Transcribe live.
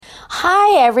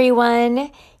Hi, everyone.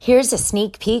 Here's a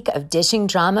sneak peek of Dishing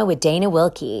Drama with Dana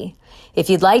Wilkie. If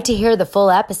you'd like to hear the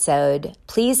full episode,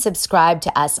 please subscribe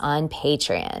to us on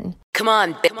Patreon. Come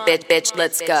on, bitch,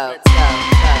 let's go.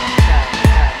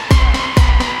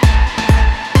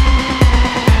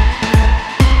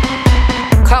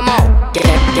 Come on, get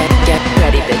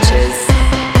ready, bitches.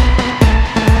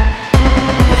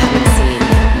 You haven't seen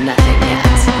nothing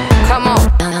yet. Come on.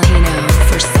 Valentino,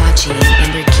 Versace,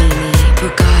 Lamborghini,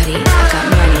 Bugatti. I got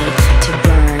money to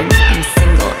burn. I'm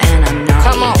single and I'm naughty.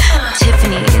 Come on.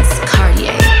 Tiffany's,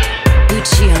 Cartier,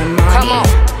 Gucci, Armani. Come on.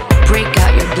 Break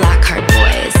out your black card,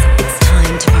 boys. It's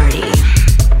time to party.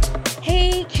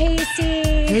 Hey,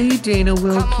 Casey. Hey, Dana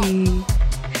Wilkie.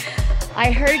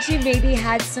 I heard you maybe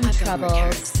had some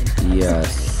troubles.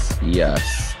 Yes.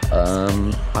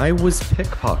 I was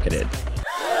pickpocketed.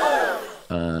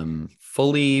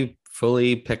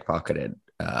 Fully pickpocketed.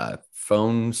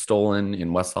 Phone stolen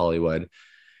in West Hollywood.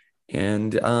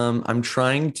 And I'm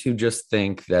trying to just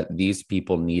think that these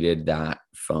people needed that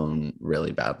phone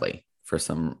really badly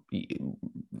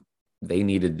they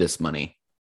needed this money.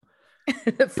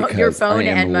 Your phone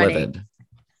and money. Livid.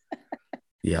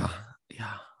 Yeah.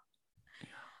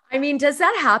 I mean, does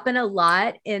that happen a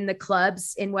lot in the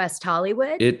clubs in West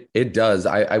Hollywood? It does.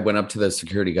 I went up to the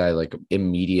security guy like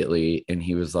immediately, and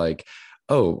he was like,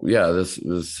 "Oh yeah,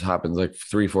 this happens like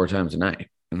 3-4 times a night."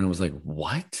 And I was like,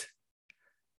 "What?"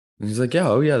 And he's like, "Yeah,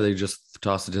 oh yeah, they just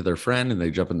toss it to their friend and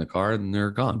they jump in the car and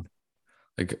they're gone."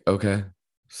 Like, okay,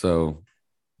 so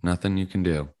nothing you can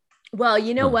do. Well,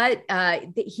 you know what?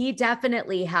 He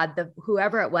definitely had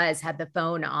whoever it was had the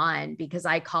phone on because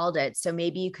I called it. So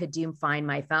maybe you could find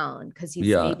my phone because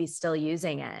he's maybe still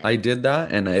using it. I did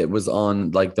that, and it was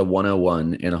on like the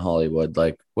 101 in Hollywood.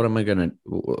 Like, what do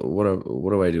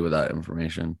I do with that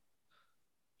information?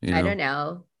 I don't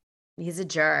know. He's a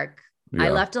jerk. Yeah. I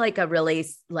left like a really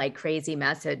like crazy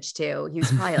message too. He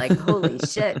was probably like, "Holy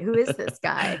shit, who is this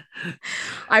guy?"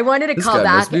 I wanted to call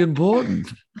back. Must be important.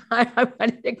 I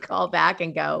wanted to call back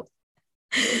and go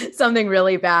something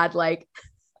really bad, like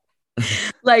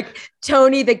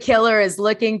Tony the killer is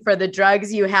looking for the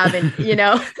drugs you haven't, spook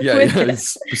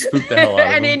the hell out of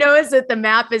and he knows that the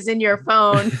map is in your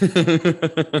phone,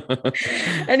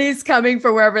 and he's coming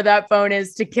for wherever that phone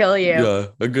is to kill you. Yeah,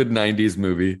 a good 90s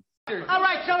movie. All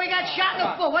right, so we got shot in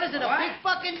the foot. What is it, a big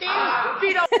fucking deal?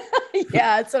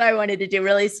 Yeah, that's what I wanted to do.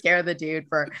 Really scare the dude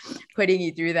for putting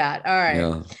you through that. All right.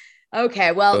 Yeah.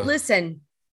 Okay. Well, listen,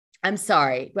 I'm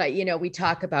sorry, but we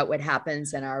talk about what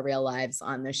happens in our real lives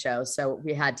on the show. So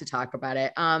we had to talk about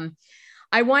it.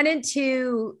 I wanted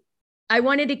to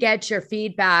get your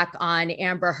feedback on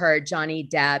Amber Heard, Johnny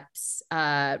Depp's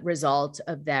result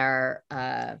of their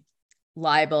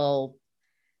libel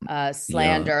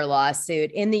slander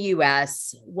lawsuit in the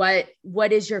US. What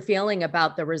is your feeling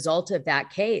about the result of that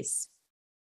case?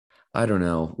 I don't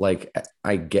know. Like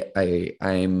I'm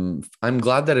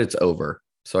glad that it's over,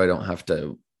 so I don't have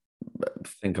to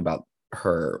think about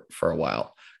her for a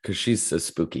while because she's a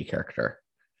spooky character.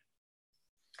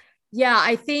 Yeah,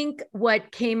 I think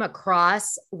what came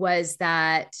across was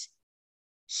that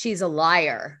she's a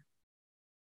liar,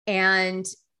 and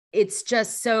it's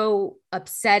just so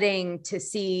upsetting to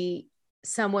see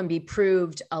someone be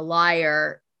proved a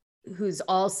liar who's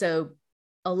also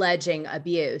alleging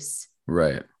abuse.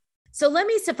 Right. So let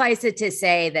me suffice it to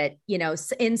say that,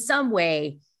 in some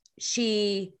way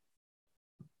she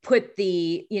put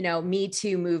the, Me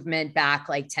Too movement back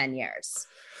like 10 years.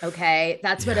 Okay.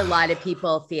 That's what a lot of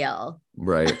people feel.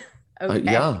 Right. Okay.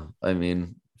 Yeah. I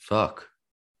mean, fuck.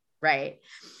 Right.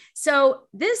 So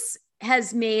this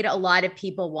has made a lot of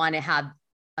people want to have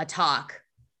a talk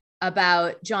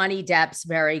about Johnny Depp's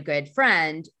very good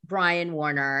friend, Brian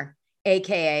Warner,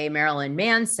 AKA Marilyn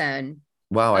Manson.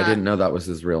 Wow. I didn't know that was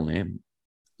his real name.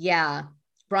 Yeah.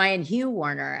 Brian Hugh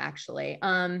Warner, actually.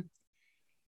 And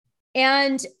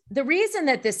the reason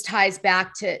that this ties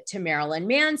back to Marilyn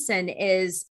Manson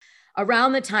is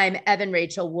around the time Evan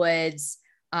Rachel Woods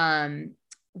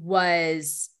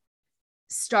was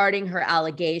starting her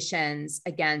allegations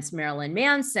against Marilyn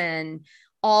Manson.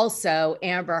 Also,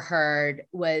 Amber Heard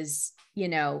was,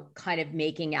 kind of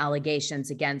making allegations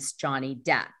against Johnny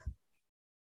Depp.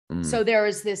 So there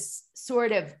was this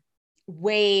sort of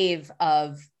wave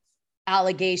of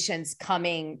allegations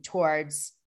coming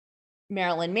towards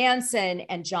Marilyn Manson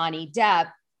and Johnny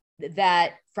Depp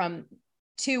that from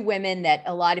two women that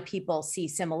a lot of people see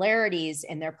similarities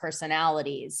in their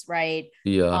personalities, right?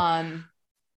 Yeah.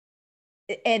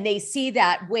 And they see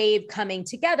that wave coming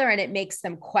together and it makes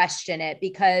them question it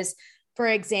because, for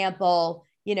example,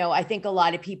 I think a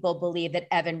lot of people believe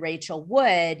that Evan Rachel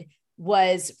Wood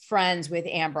was friends with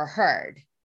Amber Heard.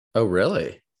 Oh,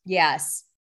 really? Yes.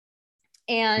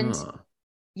 And Huh.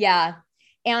 yeah.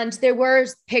 And there were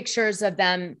pictures of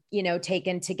them,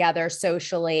 taken together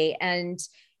socially. And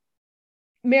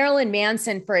Marilyn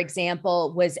Manson, for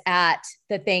example, was at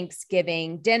the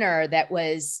Thanksgiving dinner that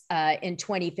was in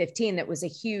 2015. That was a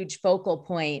huge focal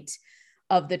point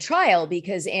of the trial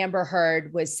because Amber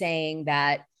Heard was saying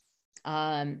that,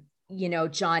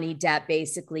 Johnny Depp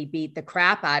basically beat the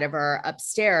crap out of her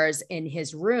upstairs in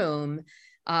his room,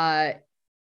 and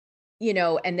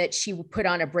that she put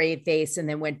on a brave face and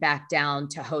then went back down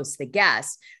to host the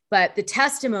guests. But the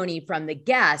testimony from the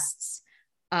guests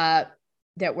that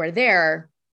were there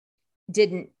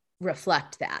didn't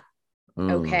reflect that.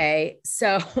 Okay.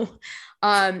 So,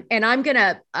 and I'm going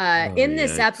to, in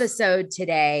this episode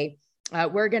today,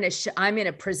 I'm going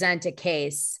to present a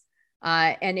case.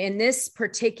 And in this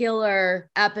particular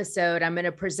episode, I'm going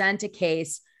to present a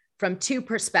case from two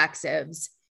perspectives.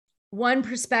 One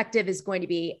perspective is going to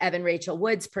be Evan Rachel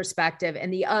Wood's perspective,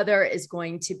 and the other is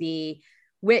going to be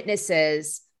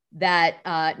witnesses that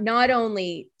not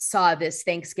only saw this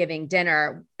Thanksgiving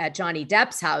dinner at Johnny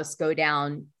Depp's house go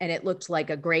down, and it looked like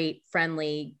a great,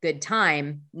 friendly, good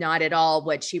time, not at all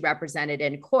what she represented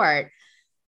in court,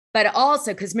 but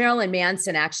also because Marilyn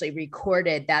Manson actually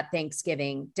recorded that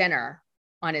Thanksgiving dinner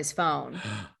on his phone.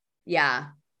 Yeah.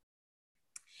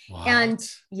 What? And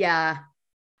yeah,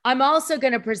 I'm also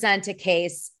going to present a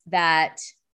case that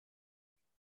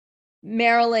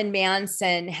Marilyn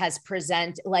Manson has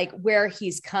presented, like where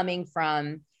he's coming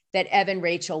from, that Evan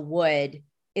Rachel Wood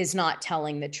is not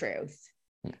telling the truth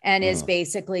and is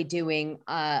basically doing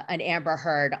an Amber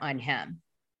Heard on him.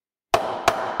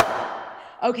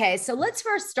 Okay, so let's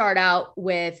first start out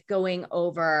with going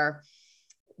over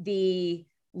the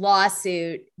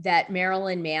lawsuit that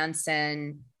Marilyn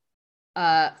Manson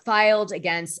filed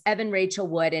against Evan Rachel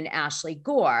Wood and Ashley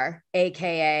Gore,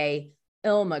 aka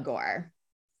Ilma Gore.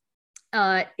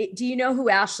 Do you know who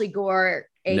Ashley Gore,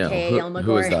 aka Ilma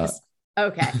Gore is?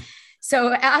 Okay.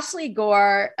 So Ashley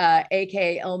Gore,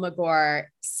 aka Ilma Gore,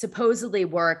 supposedly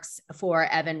works for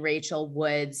Evan Rachel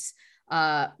Wood's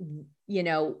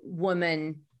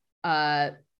woman,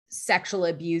 sexual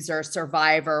abuser,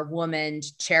 survivor woman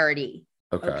charity.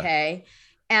 Okay.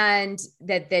 And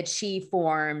that she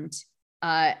formed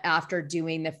after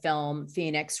doing the film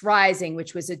Phoenix Rising,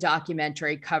 which was a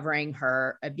documentary covering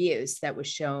her abuse that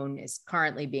is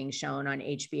currently being shown on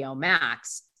HBO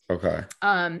Max. Okay.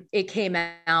 It came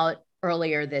out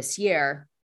earlier this year.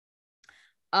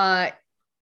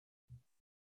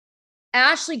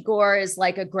 Ashley Gore is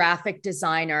like a graphic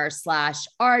designer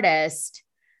 / artist,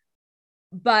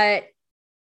 but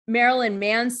Marilyn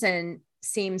Manson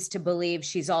seems to believe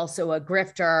she's also a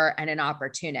grifter and an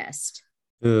opportunist.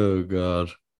 Oh,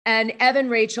 God. And Evan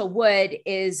Rachel Wood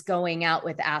is going out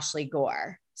with Ashley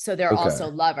Gore. So they're also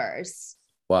lovers.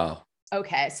 Wow.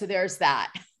 Okay. So there's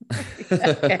that.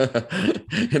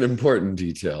 An important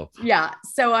detail. Yeah.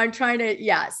 So I'm trying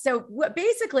to, So what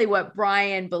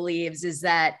Brian believes is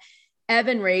that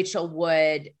Evan Rachel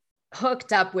Wood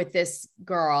hooked up with this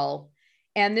girl,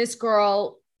 and this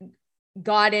girl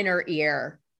got in her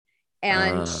ear,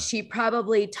 and she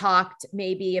probably talked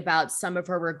maybe about some of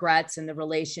her regrets in the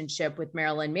relationship with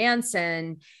Marilyn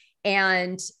Manson.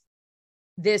 And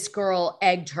this girl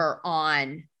egged her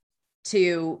on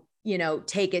to,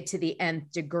 take it to the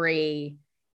nth degree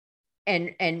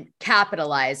and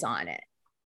capitalize on it,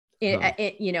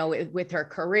 with her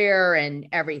career and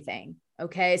everything.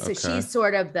 Okay. So she's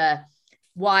sort of the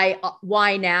why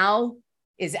now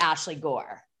is Ashley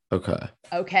Gore.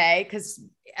 Okay. Because,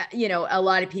 a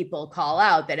lot of people call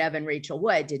out that Evan Rachel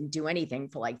Wood didn't do anything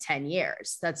for like 10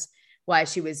 years. That's why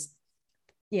she was,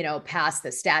 past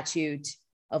the statute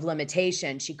of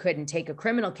limitation. She couldn't take a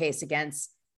criminal case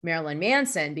against Marilyn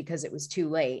Manson because it was too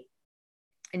late.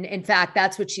 And in fact,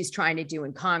 that's what she's trying to do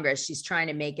in Congress. She's trying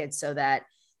to make it so that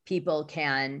people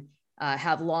can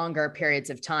have longer periods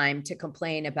of time to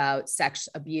complain about sex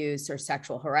abuse or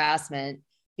sexual harassment,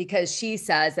 because she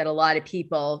says that a lot of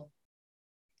people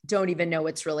don't even know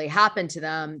what's really happened to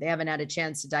them. They haven't had a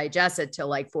chance to digest it till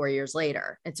like 4 years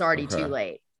later. It's already too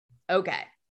late. Okay.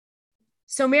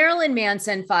 So Marilyn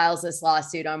Manson files this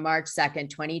lawsuit on March 2nd,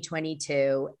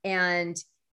 2022. And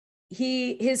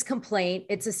his complaint,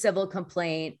 it's a civil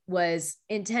complaint, was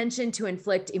intention to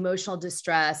inflict emotional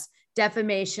distress,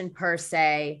 defamation per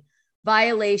se,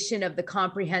 violation of the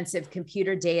Comprehensive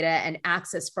Computer Data and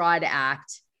Access Fraud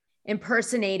Act,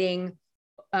 impersonation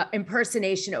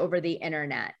over the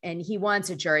internet. And he wants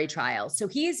a jury trial. So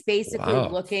he's basically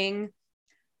looking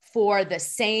for the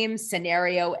same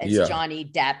scenario as Johnny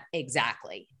Depp.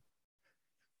 Exactly.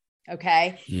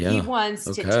 Okay. Yeah. He wants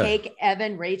to Okay. take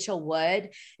Evan Rachel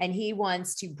Wood and he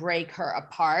wants to break her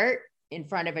apart in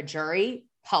front of a jury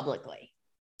publicly.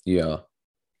 Yeah.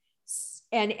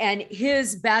 And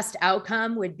his best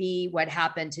outcome would be what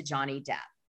happened to Johnny Depp.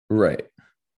 Right.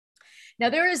 Now,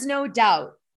 there is no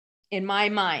doubt in my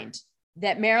mind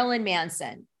that Marilyn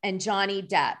Manson and Johnny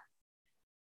Depp,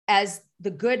 as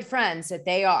the good friends that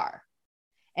they are,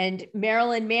 and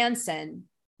Marilyn Manson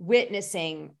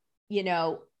witnessing, you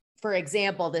know, for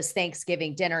example, this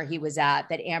Thanksgiving dinner he was at,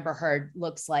 that Amber Heard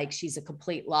looks like she's a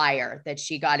complete liar, that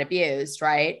she got abused,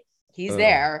 right? He's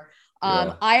there.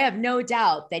 Yeah. I have no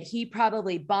doubt that he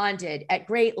probably bonded at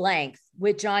great length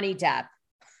with Johnny Depp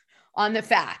on the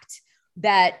fact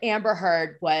that Amber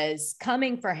Heard was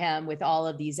coming for him with all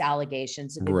of these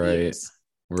allegations of abuse.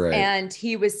 Right. And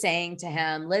he was saying to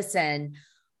him, listen,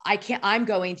 I'm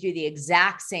going through the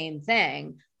exact same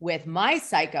thing with my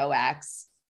psycho ex,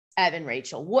 Evan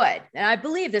Rachel Wood. And I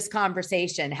believe this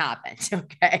conversation happened.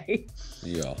 Okay.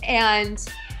 Yeah. And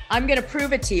I'm going to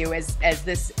prove it to you as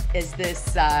this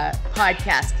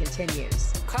podcast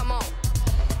continues. Come on.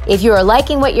 If you are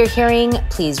liking what you're hearing,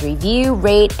 please review,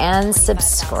 rate, and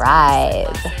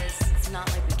subscribe. It's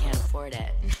not like we can't afford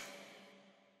it.